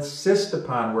followers will insist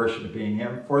upon worshiping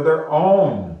him for their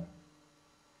own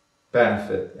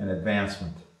benefit and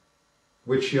advancement,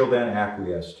 which he'll then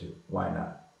acquiesce to. Why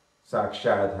not?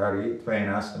 Sakshat Hari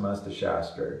Tvainastamasta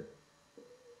Shastra.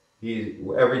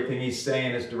 Everything he's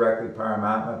saying is directly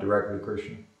Paramatma, directly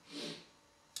Krishna.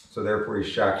 So therefore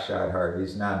he's Sakshat Hari.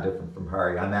 He's non-different from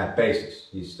Hari on that basis.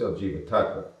 He's still Jiva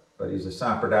Tattva, but he's a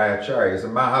Sampradayacharya. He's a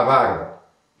Mahabhagavad.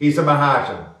 He's a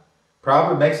Mahajan.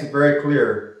 Prabhupada makes it very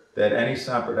clear that any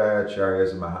Sampradayacharya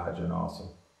is a Mahajan also.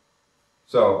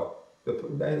 So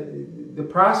the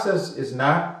process is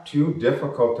not too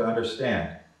difficult to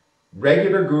understand.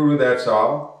 Regular guru, that's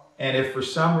all. And if for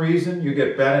some reason you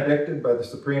get benedicted by the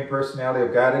Supreme Personality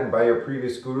of Godhead and by your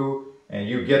previous guru, and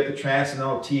you get the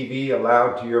transcendental TV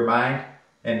allowed to your mind,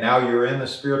 and now you're in the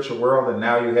spiritual world, and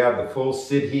now you have the full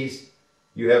siddhis,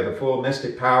 you have the full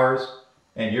mystic powers,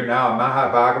 and you're now a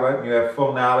Mahabhagavad, and you have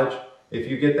full knowledge. If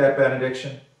you get that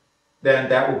benediction, then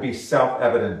that will be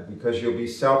self-evident, because you'll be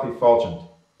self-effulgent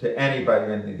to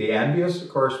anybody. And the envious, of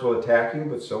course, will attack you,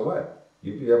 but so what?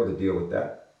 You'll be able to deal with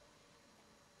that.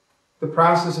 The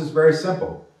process is very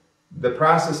simple. The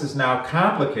process is now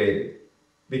complicated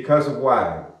because of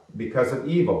why? Because of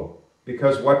evil.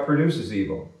 Because what produces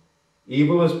evil?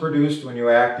 Evil is produced when you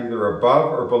act either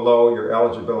above or below your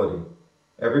eligibility.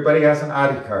 Everybody has an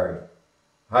adhikar.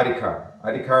 Adhikar.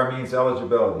 Adhikar means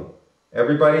eligibility.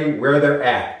 Everybody where they're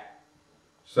at.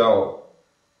 So,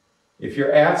 if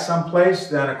you're at some place,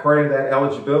 then according to that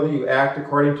eligibility, you act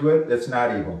according to it, that's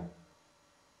not evil.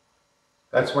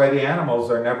 That's why the animals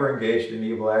are never engaged in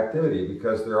evil activity,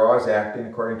 because they're always acting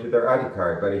according to their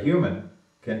adhikar. But a human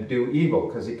can do evil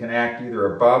because he can act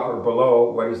either above or below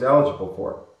what he's eligible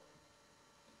for.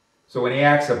 So when he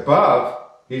acts above,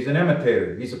 he's an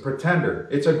imitator, he's a pretender.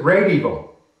 It's a great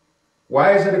evil.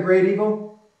 Why is it a great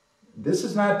evil? This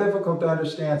is not difficult to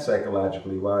understand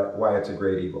psychologically why it's a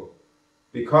great evil.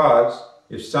 Because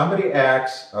if somebody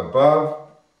acts above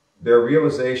their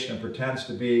realization and pretends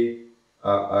to be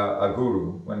a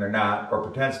guru when they're not, or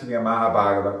pretends to be a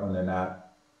Mahabhagavad when they're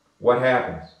not, what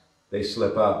happens? They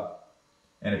slip up.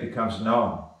 And it becomes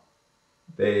known.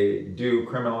 They do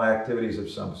criminal activities of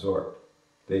some sort.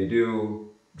 They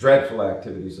do dreadful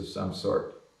activities of some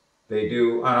sort. They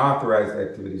do unauthorized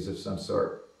activities of some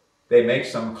sort. They make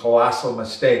some colossal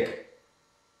mistake.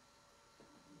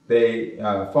 They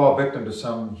fall victim to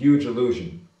some huge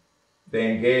illusion.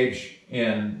 They engage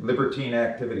in libertine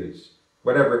activities,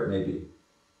 whatever it may be.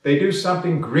 They do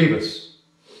something grievous.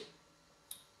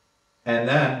 And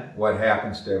then what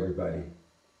happens to everybody?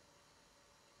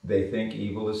 They think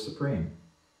evil is supreme.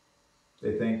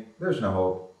 They think there's no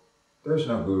hope. There's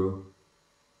no guru.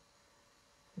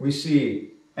 We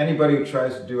see anybody who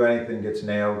tries to do anything gets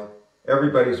nailed.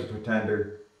 Everybody's a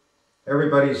pretender.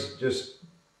 Everybody's just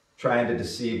trying to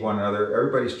deceive one another.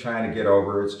 Everybody's trying to get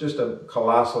over. It's just a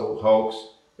colossal hoax.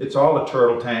 It's all a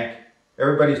turtle tank.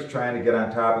 Everybody's trying to get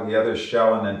on top of the other's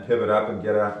shell and then pivot up and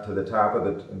get up to the top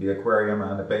of the aquarium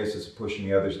on the basis of pushing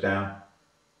the others down.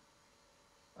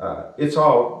 It's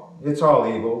all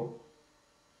evil.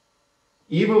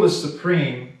 Evil is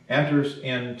supreme, enters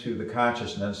into the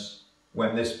consciousness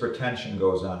when this pretension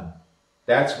goes on.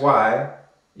 That's why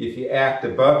if you act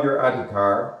above your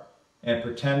adhikar and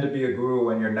pretend to be a guru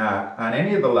when you're not, on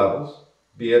any of the levels,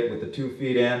 be it with the 2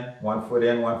 feet in, 1 foot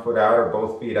in, 1 foot out, or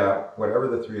both feet out, whatever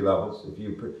the 3 levels,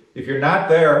 if you're not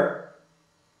there,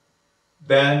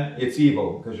 then it's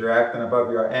evil because you're acting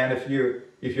above your, and if your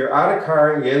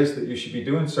adhikar is that you should be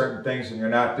doing certain things and you're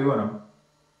not doing them,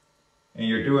 and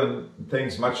you're doing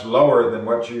things much lower than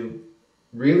what you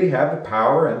really have the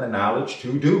power and the knowledge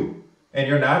to do, and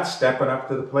you're not stepping up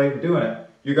to the plate and doing it,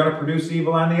 you're going to produce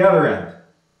evil on the other end.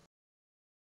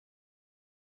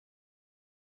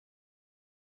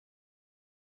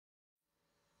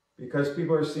 Because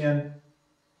people are seeing,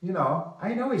 you know,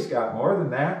 I know he's got more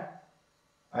than that.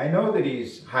 I know that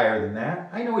he's higher than that.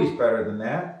 I know he's better than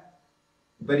that.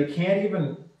 But he can't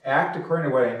even act according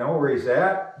to what I know where he's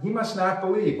at. He must not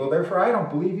believe. Well, therefore, I don't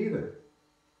believe either.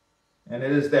 And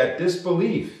it is that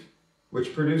disbelief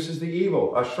which produces the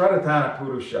evil. Ashradatana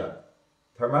purusha.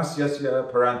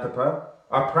 Dharmasyasya parantapa.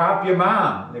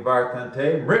 Aprapyamam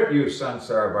nivartante mrityu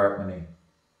sansara vartmani.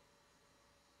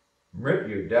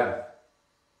 Mrityu, death.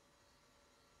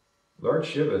 Lord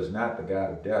Shiva is not the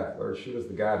god of death. Lord Shiva is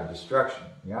the god of destruction.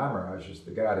 Yamaraj is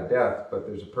the god of death, but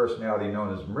there's a personality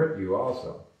known as Mrityu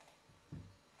also.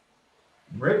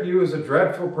 Mrityu is a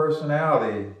dreadful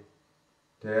personality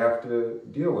to have to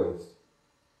deal with.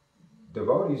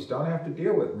 Devotees don't have to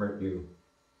deal with Mrityu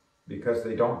because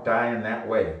they don't die in that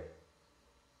way.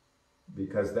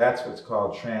 Because that's what's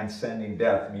called transcending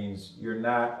death, means you're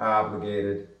not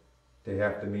obligated to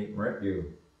have to meet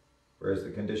Mrityu. Whereas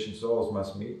the conditioned souls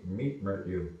must meet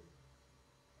Mrityu.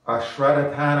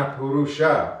 Ashradatana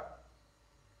Purusha.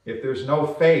 If there's no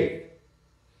faith,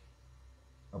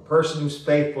 a person who's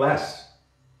faithless,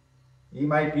 he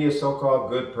might be a so-called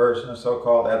good person, a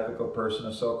so-called ethical person,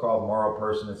 a so-called moral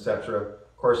person, etc.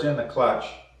 Of course, in the clutch,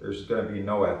 there's going to be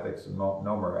no ethics and no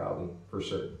morality, for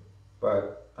certain.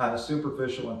 But on the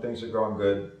superficial, when things are going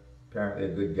good, apparently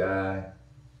a good guy,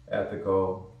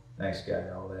 ethical, nice guy,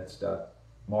 all that stuff.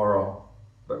 Moral,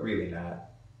 but really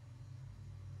not.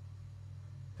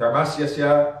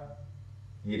 Dharmasyasya,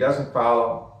 he doesn't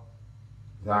follow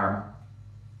dharma.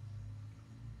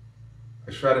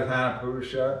 Ashradatana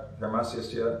Purusha,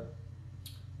 Dharmasyasya,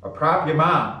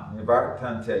 Aprapyamam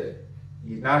nivartante.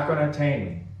 He's not going to attain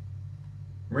me.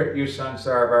 Mrityu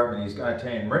sansara vartmani, he's going to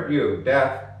attain Mrityu,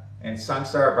 death, and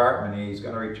sansara vartmani, he's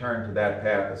going to return to that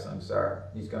path of samsara.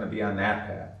 He's going to be on that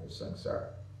path of samsara.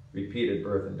 Repeated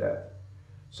birth and death.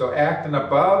 So acting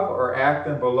above or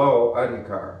acting below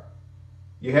adhikar.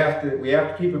 We have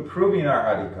to keep improving our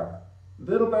adhikar.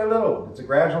 Little by little. It's a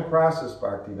gradual process,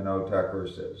 Bhaktivinoda Thakur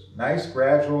says. Nice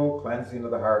gradual cleansing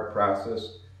of the heart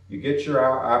process. You get your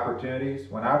opportunities.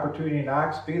 When opportunity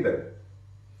knocks, be there.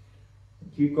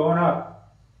 Keep going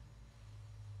up.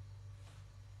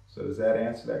 So does that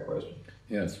answer that question?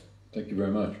 Yes, thank you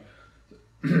very much.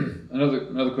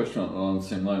 Another question along the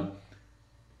same line.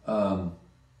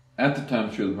 At the time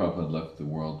Srila Prabhupada left the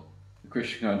world, the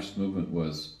Krishna conscious movement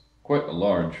was quite a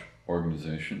large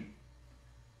organization.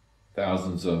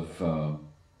 Thousands of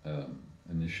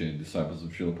initiated disciples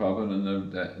of Srila Prabhupada,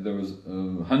 and there was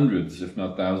hundreds, if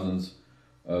not thousands,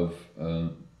 of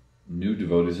new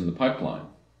devotees in the pipeline.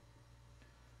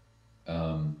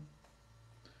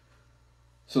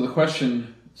 So the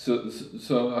question, so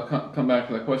I'll come back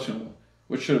to that question.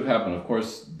 What should have happened? Of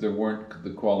course, there weren't the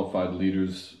qualified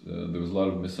leaders. There was a lot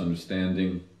of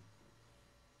misunderstanding.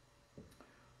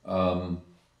 I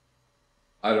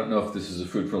don't know if this is a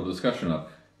fruitful discussion or not.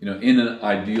 You know, in an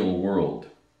ideal world.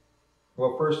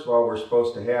 Well, first of all, we're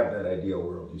supposed to have that ideal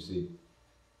world, you see.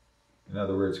 In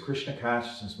other words, Krishna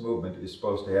consciousness movement is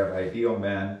supposed to have ideal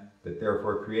men that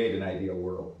therefore create an ideal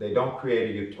world. They don't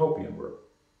create a utopian world.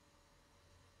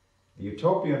 The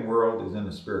utopian world is in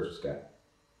the spiritual sky.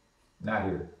 Not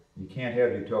here. You can't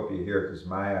have utopia here because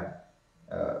Maya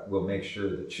will make sure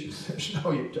that there's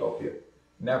no utopia.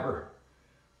 Never.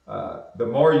 The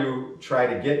more you try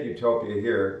to get utopia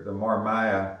here, the more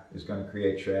Maya is going to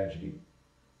create tragedy.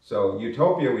 So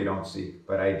utopia we don't seek,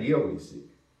 but ideal we seek.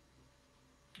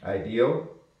 Ideal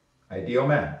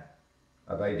men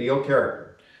of ideal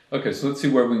character. Okay, so let's see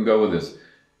where we can go with this.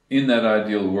 In that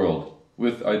ideal world,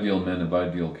 with ideal men of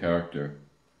ideal character,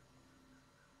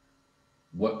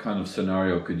 what kind of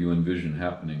scenario could you envision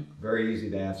happening? Very easy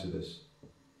to answer this.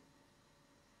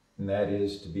 And that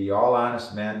is, to be all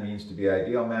honest men means to be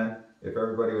ideal men. If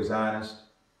everybody was honest,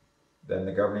 then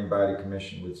the governing body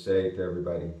commission would say to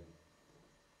everybody,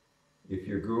 if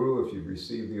you're guru, if you've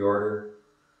received the order,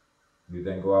 you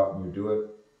then go out and you do it.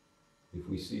 If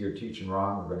we see you're teaching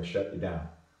wrong, we're going to shut you down.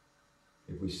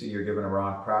 If we see you're giving a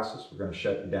wrong process, we're going to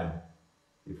shut you down.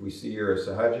 If we see you're a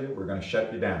sahaja, we're going to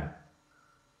shut you down.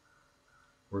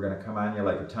 We're going to come on you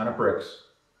like a ton of bricks.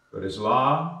 But as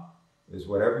long as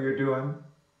whatever you're doing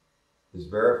is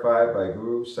verified by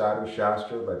Guru, Sadhu,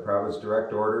 Shastra, by Prabhupada's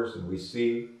direct orders, and we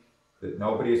see that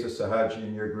nobody is a sahaji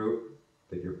in your group,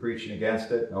 that you're preaching against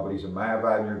it, nobody's a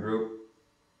Mayavad in your group,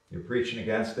 you're preaching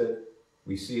against it,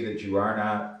 we see that you are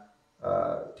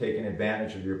not taking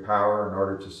advantage of your power in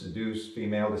order to seduce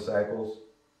female disciples,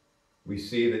 we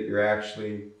see that you're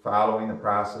actually following the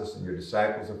process and your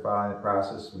disciples are following the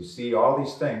process. We see all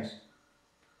these things.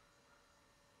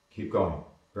 Keep going.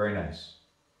 Very nice.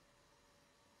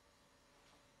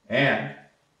 And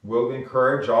we'll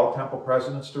encourage all temple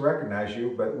presidents to recognize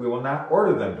you, but we will not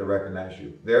order them to recognize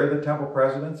you. They're the temple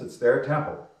presidents. It's their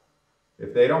temple.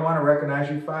 If they don't want to recognize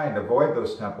you, fine. Avoid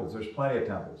those temples. There's plenty of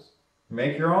temples.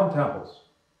 Make your own temples.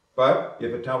 But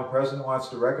if a temple president wants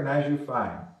to recognize you,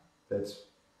 fine.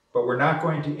 But we're not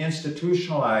going to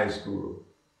institutionalize Guru.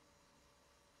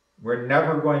 We're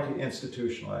never going to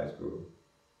institutionalize Guru.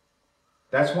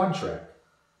 That's one track.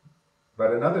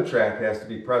 But another track has to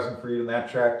be present for you in that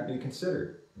track to be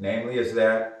considered. Namely is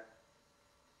that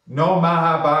no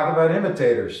Mahabhagavad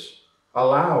imitators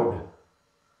allowed.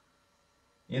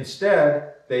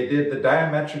 Instead, they did the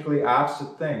diametrically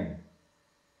opposite thing.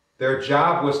 Their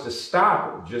job was to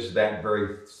stop just that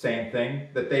very same thing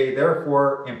that they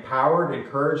therefore empowered,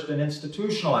 encouraged, and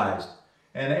institutionalized.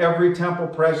 And every temple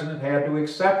president had to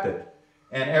accept it.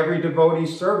 And every devotee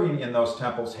serving in those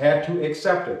temples had to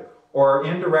accept it, or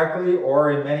indirectly,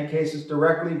 or in many cases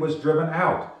directly, was driven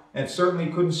out, and certainly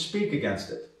couldn't speak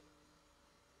against it.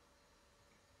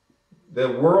 The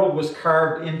world was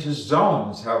carved into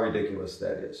zones, how ridiculous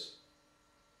that is.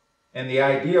 And the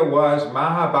idea was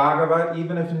Mahabhagavat,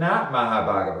 even if not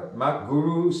Mahabhagavat, Mat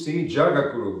Guru Si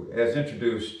Jagaguru, as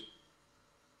introduced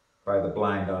by the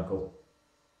blind uncle,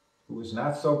 who was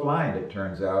not so blind, it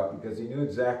turns out, because he knew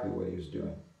exactly what he was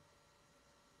doing.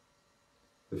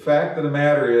 The fact of the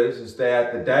matter is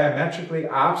that the diametrically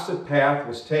opposite path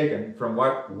was taken from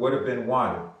what would have been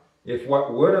wanted. If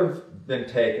what would have been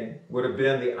taken would have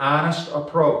been the honest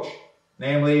approach,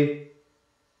 namely,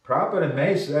 Prabhupada and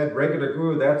May said, regular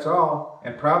Guru, that's all.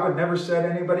 And Prabhupada never said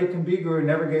anybody can be Guru,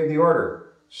 never gave the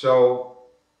order. So,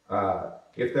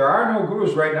 if there are no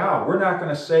Gurus right now, we're not going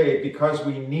to say because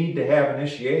we need to have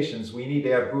initiations, we need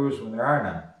to have Gurus when there are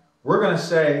none. We're going to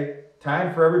say,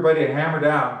 time for everybody to hammer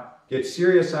down, get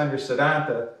serious on your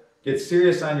Siddhanta, get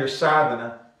serious on your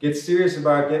sadhana, get serious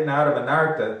about getting out of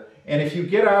anartha. And if you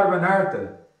get out of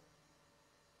anartha,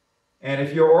 and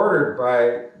if you're ordered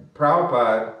by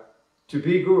Prabhupada to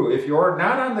be Guru, if you're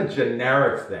not on the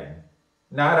generic thing,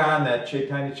 not on that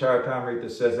Chaitanya Charitamrita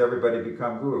that says everybody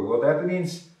become Guru, well, that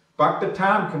means Bhakta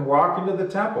Tam can walk into the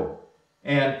temple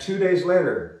and 2 days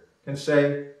later can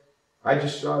say, I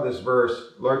just saw this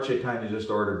verse, Lord Chaitanya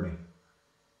just ordered me.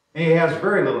 And he has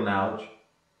very little knowledge.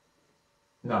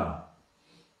 No.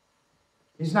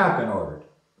 He's not been ordered.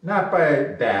 Not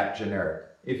by that generic.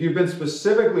 If you've been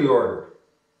specifically ordered.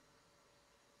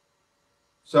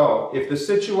 So, if the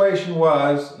situation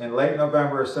was in late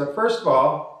November, first of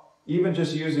all, even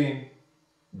just using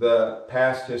the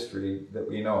past history that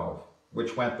we know of,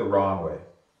 which went the wrong way,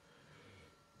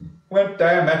 went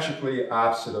diametrically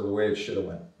opposite of the way it should have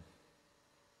went.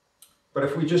 But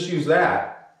if we just use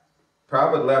that,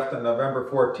 Prabhupada left on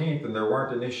November 14th and there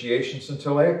weren't initiations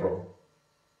until April.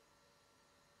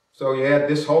 So you had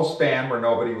this whole span where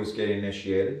nobody was getting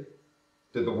initiated.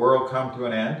 Did the world come to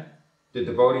an end? Did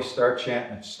devotees stop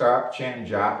chanting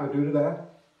japa due to that?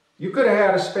 You could have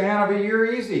had a span of a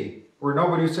year easy where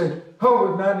nobody said, oh,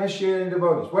 we've not initiated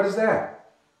devotees. What is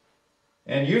that?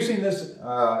 And using this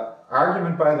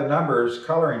argument by the numbers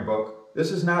coloring book,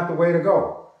 this is not the way to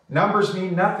go. Numbers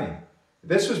mean nothing.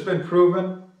 This has been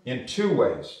proven in two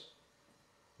ways.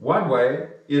 One way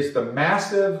is the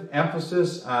massive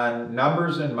emphasis on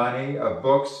numbers and money of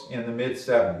books in the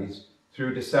mid-70s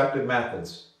through deceptive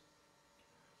methods.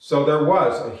 So there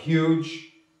was a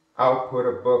huge output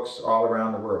of books all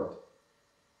around the world.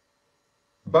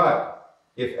 But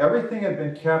if everything had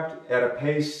been kept at a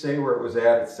pace, say where it was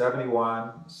at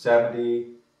 71,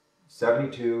 70,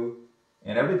 72,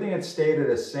 and everything had stayed at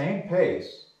the same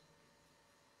pace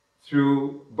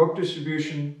through book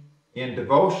distribution in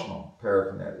devotional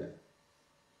paraphernalia,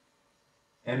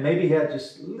 and maybe had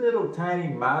just little tiny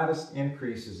modest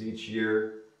increases each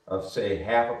year of say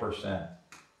 0.5%,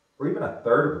 or even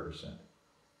 1/3%,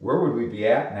 where would we be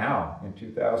at now in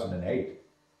 2008?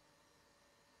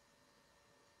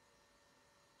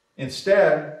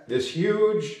 Instead, this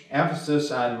huge emphasis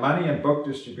on money and book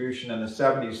distribution in the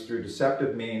 70s through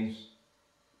deceptive means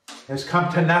has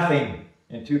come to nothing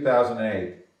in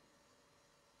 2008.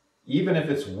 Even if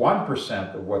it's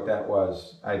 1% of what that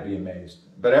was, I'd be amazed.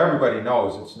 But everybody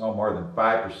knows it's no more than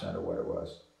 5% of what it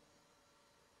was.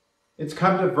 It's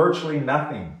come to virtually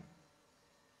nothing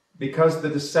because the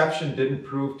deception didn't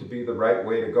prove to be the right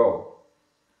way to go.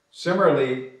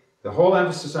 Similarly, the whole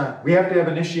emphasis on, we have to have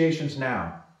initiations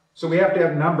now. So we have to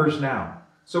have numbers now.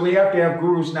 So we have to have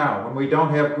gurus now when we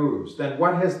don't have gurus. Then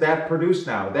what has that produced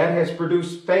now? That has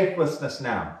produced faithlessness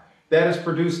now. That has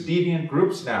produced deviant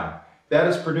groups now. That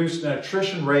has produced an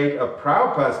attrition rate of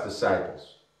Prabhupada's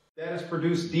disciples. That has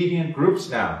produced deviant groups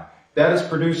now. That has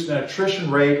produced an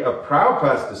attrition rate of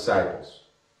Prabhupada's disciples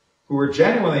who were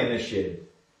genuinely initiated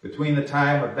between the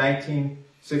time of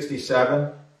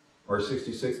 1967 or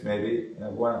 66 maybe,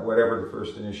 whatever the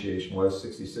first initiation was,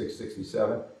 66,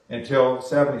 67, until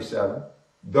 77.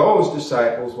 Those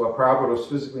disciples, while Prabhupada was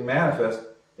physically manifest,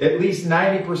 at least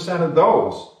 90% of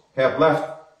those have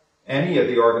left any of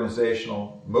the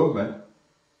organizational movement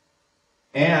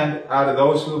And out of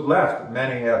those who have left,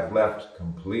 many have left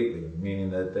completely, meaning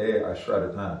that they are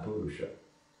Shraddhatana Purusha.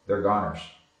 They're goners.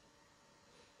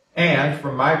 And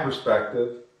from my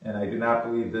perspective, and I do not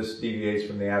believe this deviates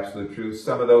from the absolute truth,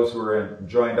 some of those who are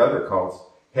joined other cults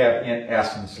have in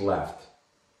essence left.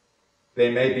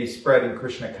 They may be spreading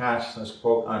Krishna consciousness,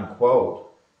 quote unquote,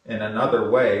 in another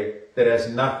way that has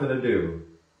nothing to do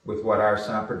with what our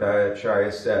Sampradaya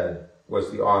Acharya said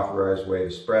was the authorized way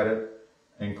to spread it,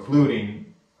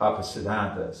 including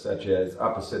Upasiddhanta, such as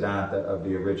Upasiddhanta of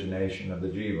the origination of the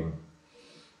Jiva.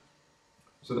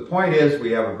 So the point is,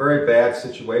 we have a very bad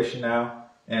situation now,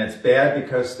 and it's bad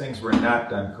because things were not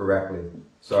done correctly.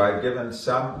 So I've given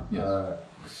some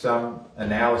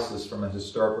analysis from a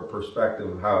historical perspective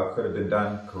of how it could have been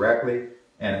done correctly,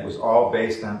 and it was all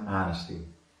based on honesty.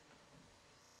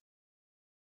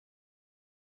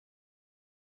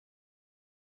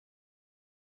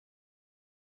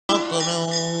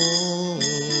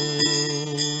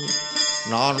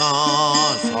 नाना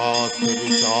शास्त्र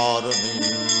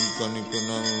विचारणीं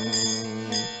कनिपुनं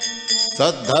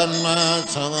सद्धर्म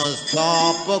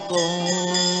संस्थापकं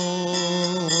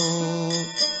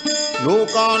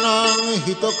लोकानां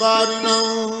हितकारिणं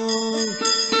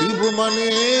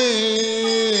त्रिभुवने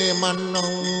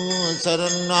मन्नं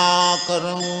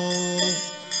शरणाकरं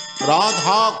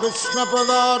राधा कृष्ण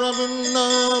पदारविन्द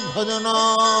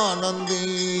भजनानन्देन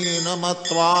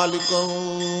मत्वालिकं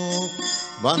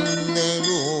वन्दे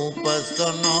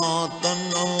रूपसनातनं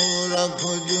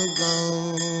रघुजुगं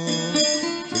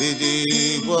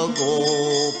श्रीजीव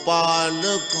गोपालकं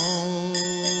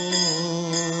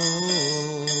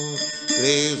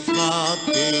कृष्ण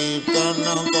कीर्तन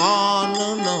गान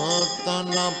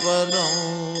नर्तन परं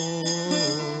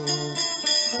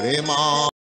प्रेमा